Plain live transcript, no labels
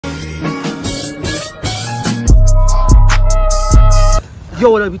Yo,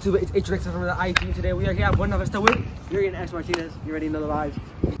 what up, YouTube? It's Adrian from the IT. Today we are here at Buena Vista with Yuri X Martinez. You already know the vibes.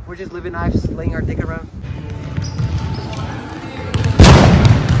 We're just living lives, laying our dick around.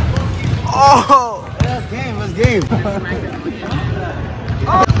 Oh! That's game, that's game.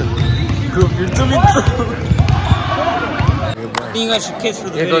 Group, you're too You guys should kiss for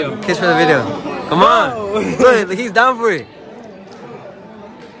the video. Kiss for the video. Come on. Look, he's down for it.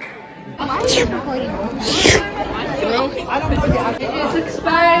 It's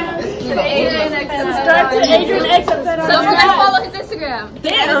expired to Adrian X. Subscribe to Adrian X. So we're gonna follow his Instagram.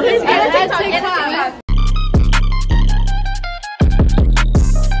 Damn, his TikTok.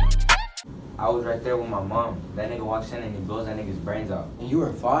 I was right there with my mom. That nigga walks in and he blows that nigga's brains out. And you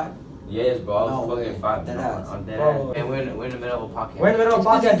were 5? Yes, bro. I was fucking 5. Dead ass. I'm dead ass. And we're in the middle of a podcast. We're in the middle of a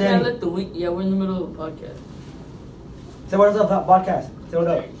podcast, Danny. Yeah, we're in the middle of a podcast. Say what's up, podcast. Say what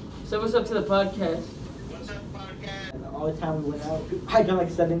up. So what's up to the podcast? All the time we went out. I done like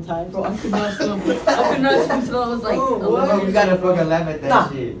 7 times. Bro, I could not swim. I could not swim until I was like. Oh, you gotta fucking laugh at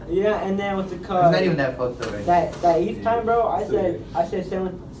that shit. Yeah, and then what's it called? It's not even that fucked up, right? That each time, bro, I said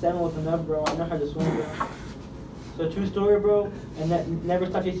 7 was enough, bro. I know how to swim, bro. So true story, bro. And that never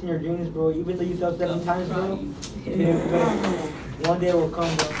stop chasing your dreams, bro. Even though you fell 7 times, bro. One day it will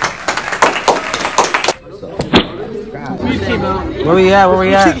come, bro. Where we at? Where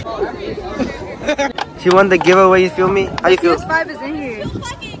we at? She won the giveaway, you feel me? How you feel? PS5 is in here.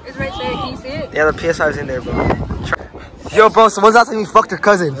 It's right there. Can you see it? Yeah, the PS5 is in there, bro. Yo, bro, so when's the last time you fucked your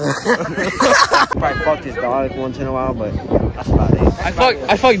cousin? Probably fucked his dog once in a while, but that's about it.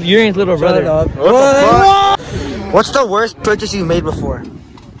 I fucked Urian's little brother. What? What's the worst purchase you made before?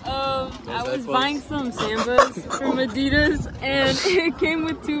 I was buying some Sambas from Adidas and it came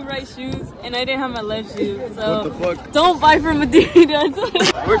with 2 right shoes and I didn't have my left shoe. So What the fuck? don't buy from Adidas.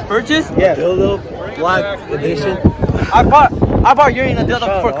 Worst purchase? Yeah, dildo, black edition. I bought Urian a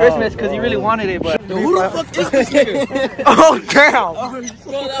dildo for Christmas because he really wanted it, but... Yo, who the fuck is this nigga? Oh, damn!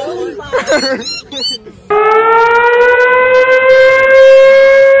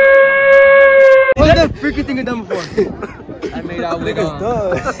 What's the freaking thing you done before? I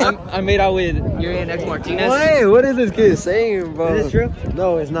made out with Urian X Martinez. Wait, what is this kid saying, bro? Is this true?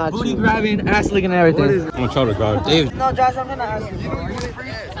 No, it's not Booty true. grabbing, ass licking, and everything. I'm gonna try to God. Dave. No, Josh, I'm gonna ask you. Are you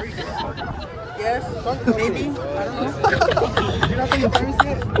free? Yes, maybe. I don't know. You're not taking famous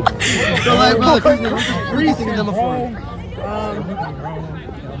yet? So, like, bro, what's the freaking thing you done before?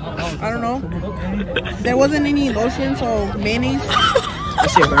 I don't know. There wasn't any lotion, so mayonnaise. That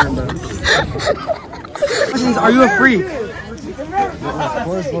shit burned, bro. Are you a freak? Of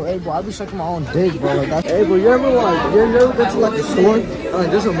course, bro. Hey, bro, I be sucking my own dick, bro. Like that. Hey, bro, you ever go to like a store and like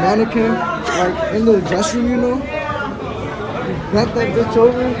there's a mannequin like in the dressing room, you know? You back that bitch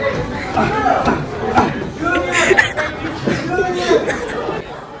over.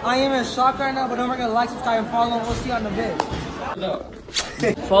 I am in shock right now, but don't forget to like, subscribe, and follow. We'll see you on the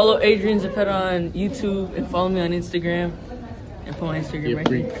vid. Follow Adrian Zapeta on YouTube and follow me on Instagram. And put my Instagram right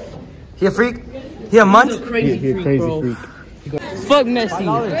here. He a freak? He a munch? Crazy freak, bro. Fuck Messi.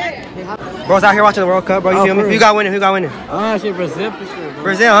 Bro's out here watching the World Cup, bro. You feel me? Who got winning? Who got winning? Shit, Brazil for sure, bro.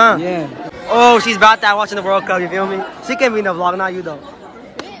 Brazil, huh? Yeah. Oh, she's about that watching the World Cup. You feel me? She can't be in the vlog, not you though.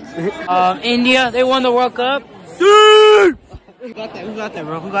 India, they won the World Cup. Who got that,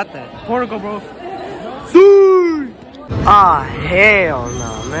 bro? Who got that? Portugal, bro. Ah, hell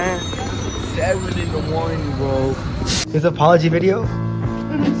no, man. 7 in the morning, bro. His apology video.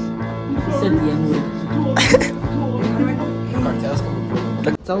 Said the N-word.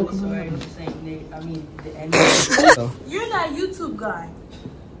 You're that YouTube guy.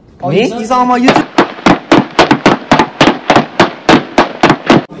 Me? You saw him on YouTube?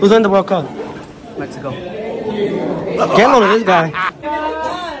 Who's in the World Cup? Mexico. Get on to this guy.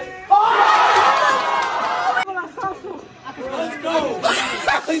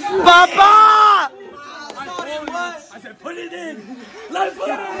 Papa! I said put it in. Let's put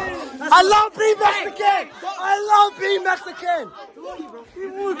it in. I love being Mexican. I love being Mexican.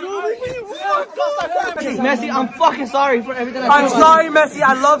 Messi, I'm fucking sorry for everything I'm sorry, Messi.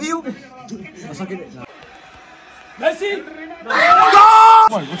 I love you. Messi! Go!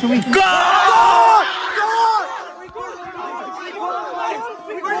 What you mean? Go!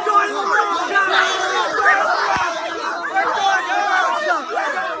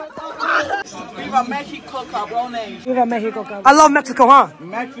 Viva Mexico, cabrones. Viva Mexico, cabrón. I love Mexico, huh?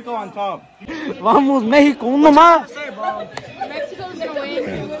 Mexico on top. Vamos, México, uno más. Mexico's gonna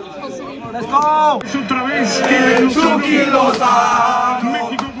win. Hopefully. Let's go. Otra vez. Chucky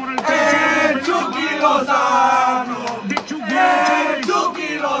Lozano. Chucky Lozano. Chucky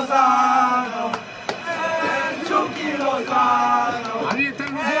Lozano. Chucky Lozano.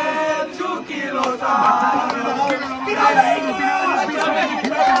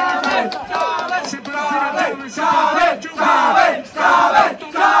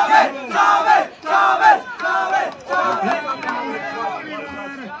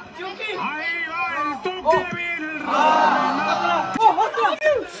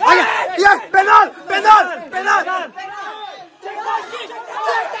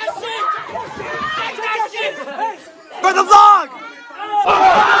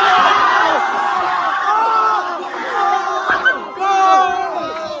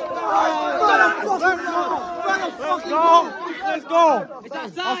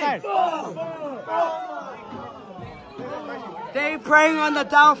 Outside. They preying on the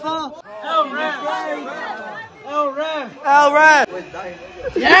downfall. El Ref. El Ref. El Ref.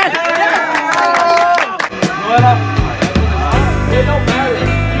 Yes. What up? It don't matter.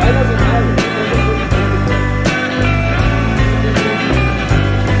 It doesn't matter.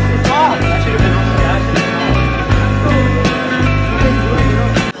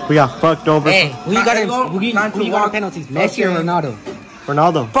 We got fucked over. Hey, who you got penalties? Messi or Ronaldo?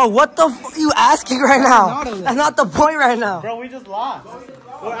 Ronaldo. Bro, what the f are you asking right now? That's not the point right now. Bro, we just lost.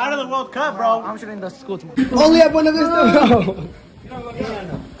 We're out of the World Cup, bro. I'm shooting the school tomorrow. Only at Buena Vista, bro. The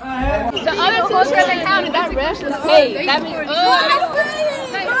other two that counted, that ref was paid. That means,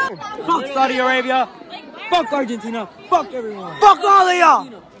 fuck Saudi Arabia. Fuck Argentina. Fuck everyone. Fuck all of y'all.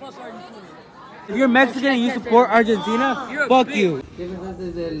 If you're Mexican and you support Argentina, fuck you.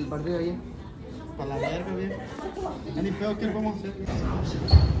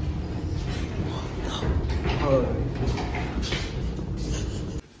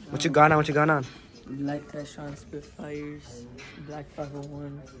 What you got on? What you got on? Light Tashon Spitfires, Black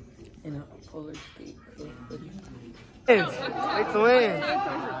 501, and a Polar Skate hoodie. It's a win.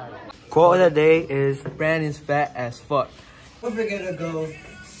 Quote of the day is Brandon's fat as fuck. Don't forget to go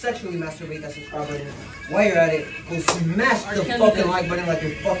sexually masturbate that subscribe button. While you're at it, go smash the fucking like button like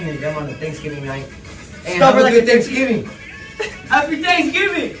you're fucking your grandma on a Thanksgiving night. And have a good Thanksgiving. Happy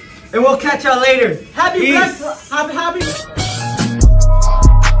Thanksgiving. And we'll catch y'all later. Happy Black Happy.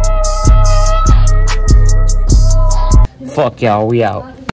 Fuck y'all, we out.